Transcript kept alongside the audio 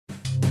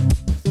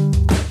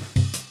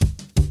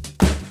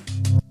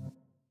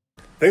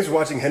Thanks for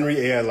watching Henry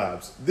AI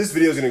Labs. This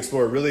video is going to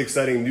explore a really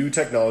exciting new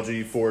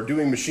technology for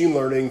doing machine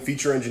learning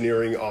feature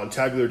engineering on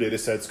tabular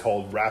datasets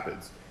called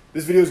RAPIDS.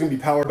 This video is going to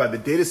be powered by the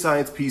data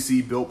science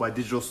PC built by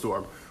Digital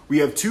Storm. We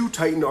have two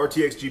Titan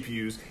RTX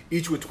GPUs,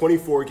 each with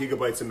 24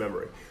 gigabytes of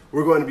memory.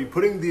 We're going to be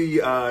putting the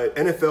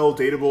NFL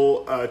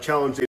Dateable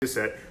Challenge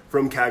dataset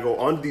from Kaggle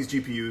onto these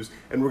GPUs,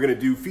 and we're going to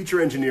do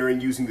feature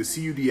engineering using the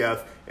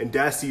CUDF and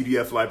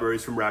dask-cudf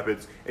libraries from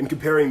RAPIDS and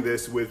comparing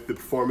this with the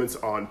performance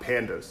on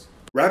Pandas.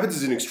 RAPIDS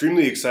is an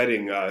extremely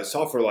exciting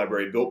software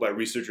library built by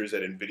researchers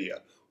at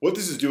NVIDIA. What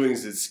this is doing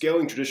is it's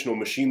scaling traditional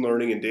machine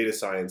learning and data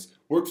science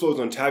workflows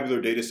on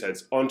tabular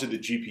datasets onto the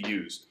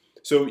GPUs.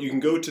 So you can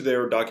go to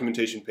their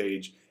documentation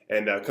page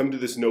and come to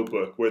this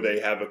notebook where they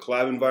have a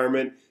collab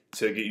environment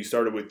to get you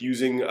started with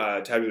using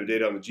tabular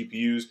data on the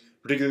GPUs,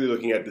 particularly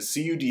looking at the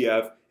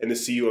CUDF and the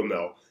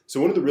CUML. So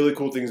one of the really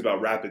cool things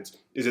about RAPIDS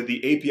is that the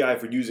API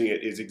for using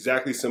it is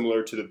exactly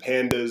similar to the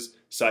Pandas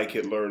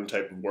scikit-learn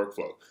type of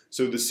workflow.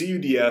 So the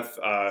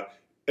CUDF,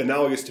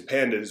 analogous to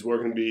Pandas, we're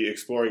going to be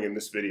exploring in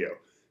this video.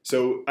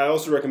 So I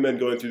also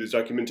recommend going through this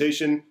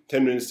documentation,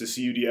 10 minutes to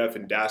CUDF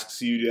and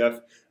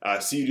dask-cudf.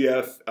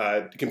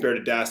 CUDF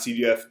compared to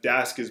dask-cudf,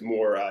 dask is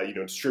more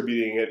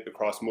distributing it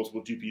across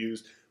multiple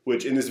GPUs,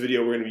 which in this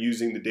video we're going to be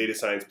using the data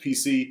science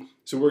PC.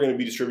 So we're going to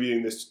be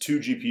distributing this to two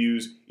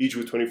GPUs, each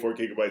with 24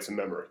 gigabytes of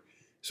memory.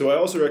 So I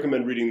also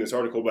recommend reading this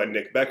article by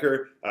Nick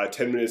Becker,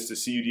 10 minutes to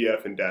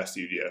CUDF and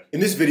dask-cudf. In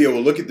this video,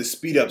 we'll look at the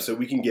speed ups that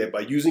we can get by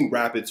using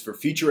RAPIDS for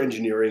feature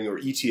engineering, or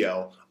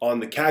ETL, on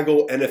the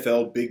Kaggle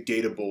NFL Big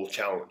Data Bowl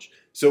Challenge.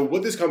 So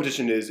what this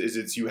competition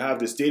is you have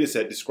this data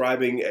set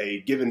describing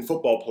a given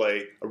football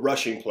play, a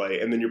rushing play,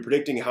 and then you're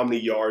predicting how many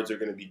yards are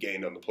going to be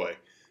gained on the play.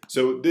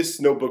 So this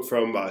notebook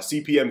from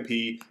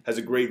CPMP has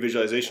a great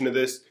visualization of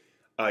this.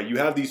 You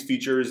have these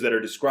features that are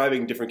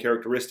describing different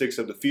characteristics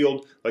of the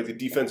field, like the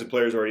defensive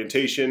player's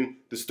orientation,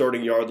 the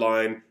starting yard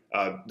line,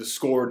 the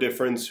score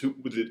difference,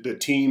 the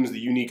teams, the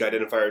unique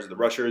identifiers of the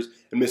rushers,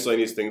 and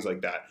miscellaneous things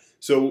like that.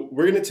 So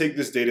we're going to take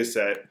this data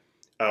set,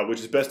 which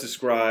is best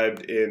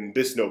described in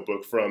this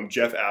notebook from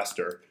Jeff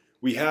Astor.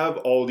 We have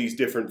all these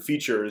different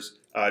features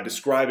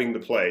describing the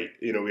play.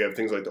 We have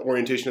things like the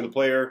orientation of the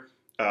player,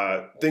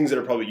 things that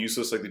are probably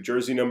useless, like the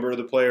jersey number of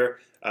the player.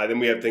 Then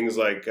we have things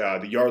like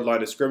the yard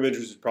line of scrimmage,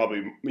 which is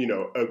probably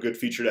a good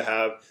feature to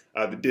have.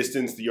 The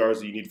distance, the yards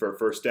that you need for a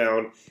first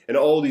down, and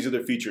all these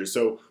other features.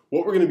 So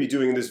what we're going to be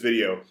doing in this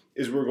video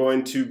is we're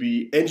going to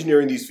be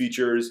engineering these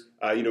features,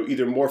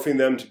 either morphing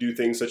them to do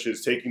things such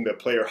as taking the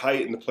player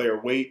height and the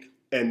player weight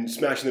and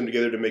smashing them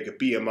together to make a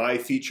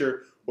BMI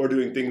feature, or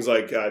doing things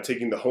like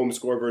taking the home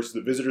score versus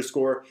the visitor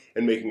score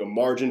and making a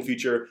margin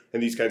feature,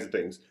 and these kinds of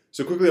things.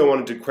 So quickly, I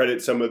wanted to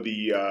credit some of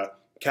the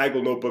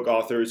Kaggle notebook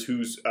authors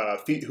who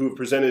have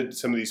presented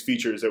some of these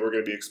features that we're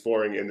going to be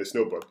exploring in this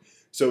notebook.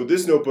 So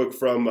this notebook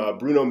from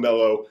Bruno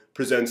Mello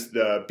presents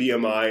the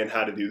BMI and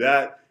how to do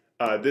that.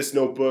 This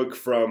notebook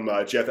from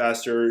Jeff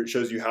Astor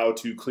shows you how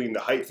to clean the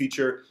height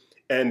feature.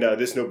 And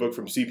this notebook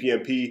from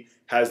CPMP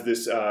has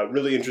this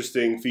really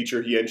interesting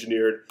feature he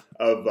engineered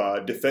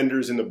of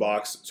defenders in the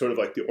box, sort of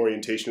like the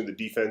orientation of the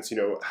defense,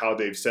 how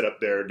they've set up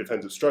their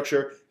defensive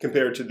structure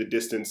compared to the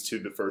distance to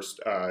the first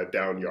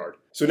down yard.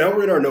 So now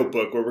we're in our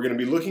notebook where we're going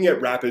to be looking at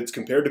RAPIDS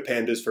compared to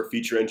Pandas for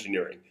feature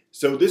engineering.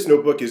 So this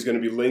notebook is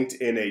going to be linked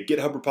in a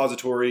GitHub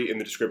repository in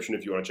the description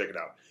if you want to check it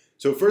out.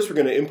 So first we're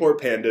going to import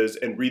Pandas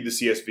and read the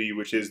CSV,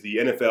 which is the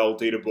NFL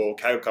Data Bowl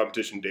Kaggle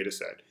competition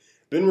dataset.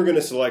 Then we're going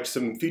to select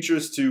some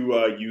features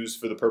to use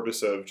for the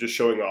purpose of just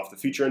showing off the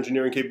feature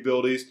engineering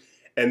capabilities,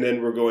 and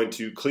then we're going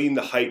to clean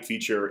the height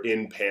feature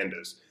in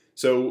Pandas.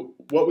 So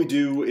what we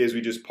do is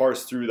we just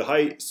parse through the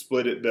height,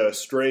 split the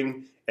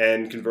string,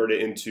 and convert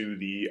it into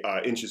the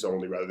inches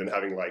only, rather than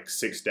having like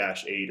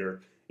 6-8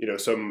 or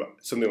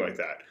something like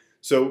that.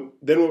 So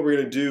then what we're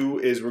going to do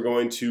is we're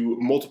going to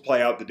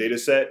multiply out the data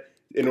set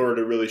in order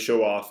to really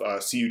show off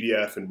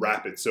CUDF and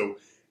RAPIDS. So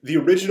the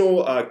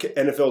original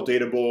NFL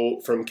Data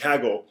Bowl from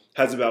Kaggle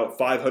has about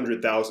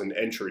 500,000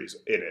 entries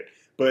in it.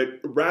 But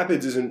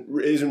RAPIDS isn't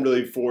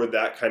really for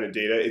that kind of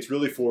data. It's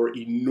really for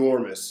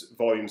enormous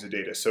volumes of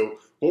data. So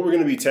what we're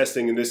going to be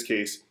testing in this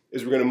case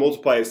is we're going to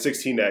multiply it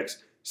 16x,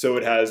 so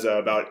it has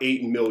about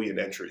 8 million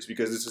entries,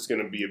 because this is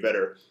going to be a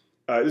better,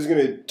 this is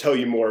going to tell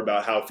you more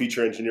about how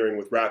feature engineering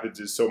with RAPIDS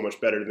is so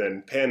much better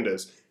than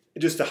Pandas.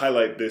 Just to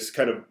highlight this,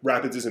 kind of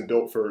RAPIDS isn't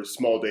built for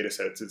small data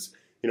sets. It's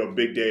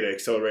big data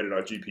accelerated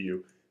on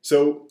GPU.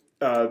 So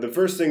the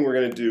first thing we're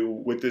going to do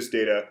with this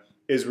data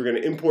is we're going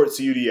to import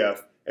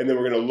CUDF, and then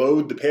we're going to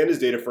load the Pandas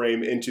data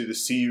frame into the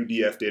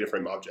CUDF data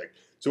frame object.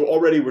 So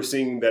already we're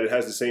seeing that it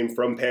has the same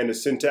from Pandas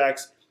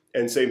syntax,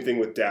 and same thing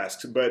with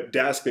dask. But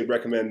dask, they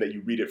recommend that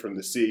you read it from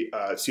the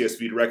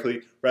CSV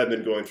directly, rather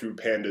than going through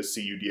Pandas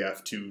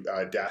CUDF to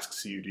dask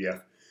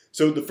CUDF.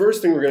 So the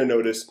first thing we're going to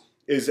notice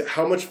is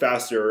how much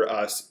faster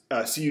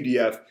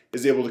CUDF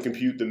is able to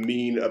compute the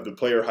mean of the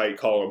player height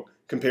column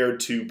compared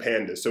to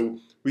Pandas. So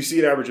we see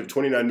an average of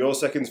 29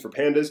 milliseconds for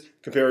Pandas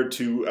compared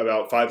to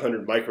about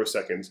 500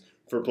 microseconds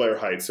for player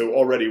height. So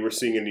already we're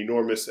seeing an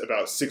enormous,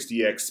 about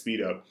 60x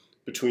speed up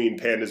between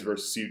Pandas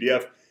versus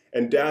CUDF.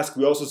 And dask,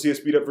 we also see a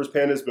speed up versus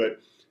pandas, but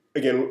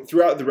again,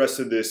 throughout the rest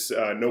of this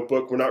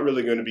notebook, we're not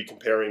really going to be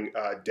comparing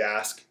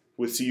dask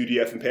with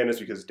CUDF and pandas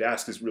because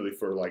dask is really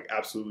for like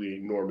absolutely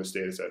enormous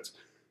data sets.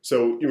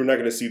 So you're not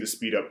going to see the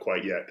speed up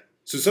quite yet.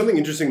 So something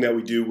interesting that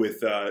we do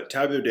with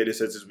tabular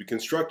datasets is we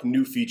construct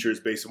new features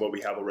based on what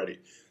we have already.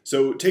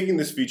 So taking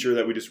this feature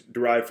that we just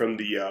derived from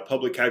the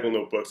public Kaggle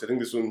notebooks, I think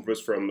this one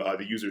was from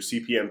the user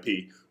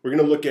CPMP, we're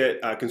going to look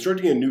at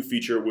constructing a new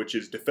feature which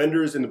is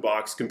defenders in the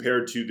box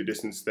compared to the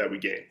distance that we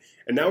gain.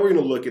 And now we're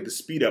going to look at the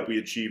speed up we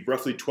achieve,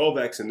 roughly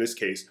 12x in this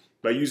case,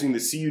 by using the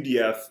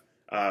CUDF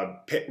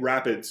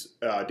RAPIDS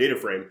data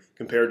frame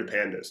compared to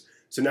Pandas.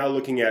 So now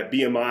looking at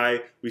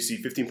BMI, we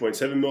see 15.7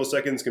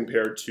 milliseconds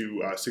compared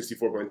to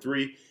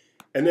 64.3.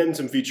 And then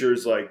some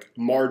features like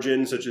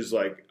margin, such as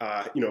like,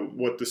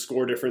 what the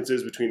score difference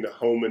is between the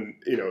home and,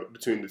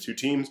 between the two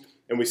teams.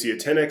 And we see a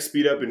 10x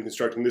speed up in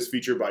constructing this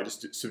feature by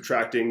just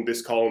subtracting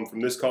this column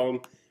from this column.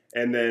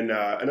 And then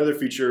another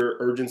feature,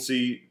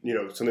 urgency,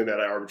 something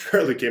that I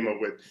arbitrarily came up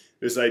with,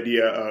 this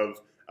idea of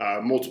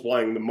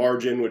multiplying the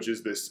margin, which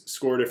is this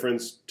score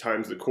difference,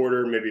 times the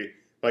quarter. Maybe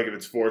like if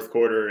it's fourth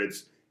quarter,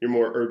 you're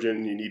more urgent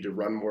and you need to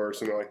run more or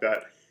something like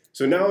that.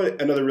 So now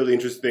another really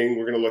interesting thing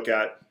we're going to look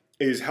at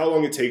is how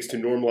long it takes to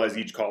normalize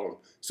each column.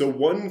 So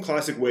one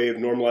classic way of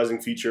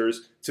normalizing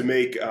features to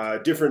make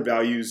different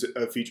values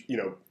of feature,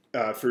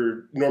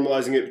 for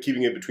normalizing it,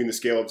 keeping it between the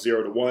scale of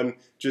 0 to 1,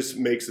 just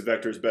makes the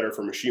vectors better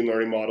for machine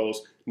learning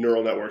models,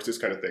 neural networks, this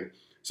kind of thing.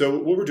 So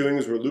what we're doing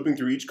is we're looping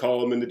through each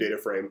column in the data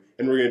frame,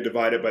 and we're going to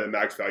divide it by the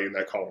max value in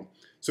that column.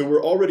 So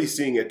we're already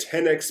seeing a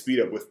 10x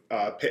speed up with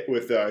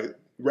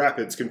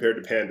RAPIDS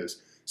compared to Pandas.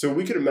 So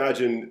we could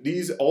imagine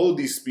all of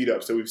these speed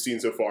ups that we've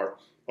seen so far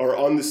are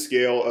on the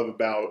scale of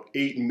about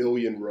 8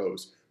 million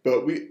rows.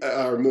 But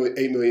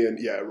 8 million,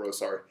 rows,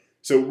 sorry.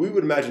 So we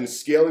would imagine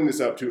scaling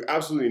this up to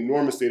absolutely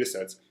enormous data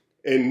sets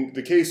in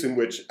the case in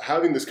which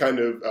having this kind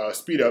of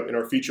speed up in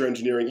our feature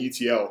engineering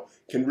ETL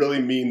can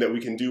really mean that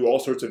we can do all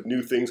sorts of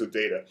new things with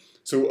data.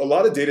 So a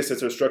lot of data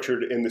sets are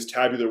structured in this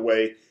tabular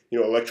way.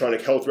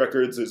 Electronic health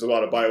records, there's a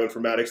lot of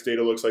bioinformatics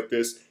data looks like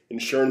this,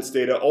 insurance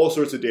data, all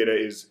sorts of data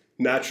is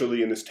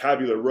naturally in this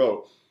tabular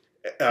row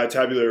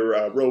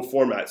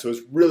format. So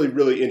it's really,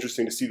 really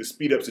interesting to see the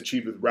speedups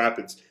achieved with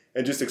RAPIDS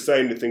and just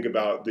exciting to think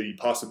about the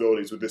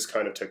possibilities with this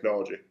kind of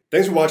technology.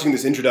 Thanks for watching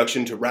this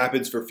introduction to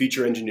RAPIDS for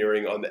feature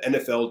engineering on the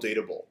NFL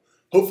Data Bowl.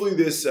 Hopefully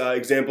this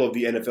example of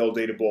the NFL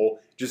Data Bowl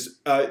just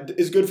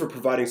is good for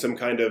providing some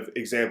kind of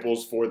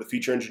examples for the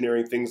feature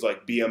engineering, things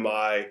like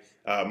BMI,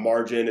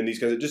 margin, and these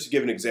kinds of, just to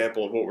give an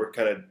example of what we're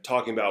kind of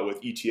talking about with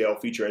ETL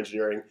feature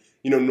engineering.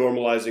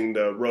 Normalizing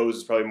the rows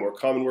is probably a more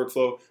common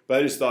workflow, but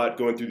I just thought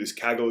going through this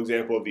Kaggle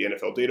example of the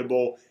NFL Data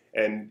Bowl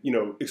and,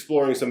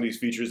 exploring some of these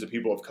features that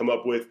people have come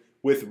up with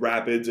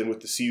RAPIDS and with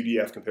the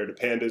CUDF compared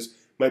to Pandas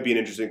might be an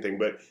interesting thing.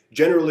 But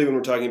generally, when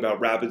we're talking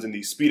about RAPIDS and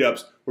these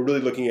speedups, we're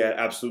really looking at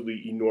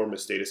absolutely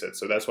enormous data sets.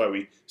 So that's why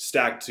we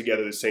stacked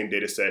together the same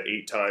data set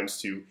 8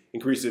 times to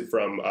increase it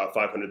from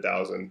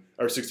 500,000,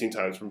 or 16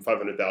 times from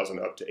 500,000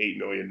 up to 8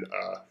 million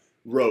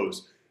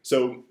rows.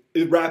 So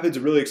RAPIDS is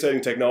a really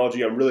exciting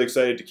technology. I'm really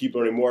excited to keep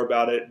learning more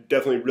about it.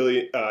 Definitely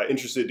really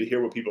interested to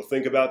hear what people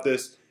think about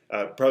this.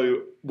 Probably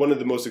one of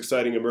the most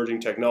exciting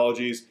emerging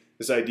technologies,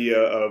 this idea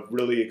of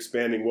really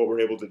expanding what we're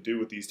able to do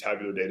with these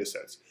tabular data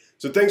sets.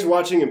 So thanks for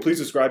watching, and please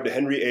subscribe to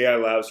Henry AI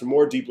Labs for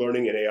more deep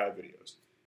learning and AI videos.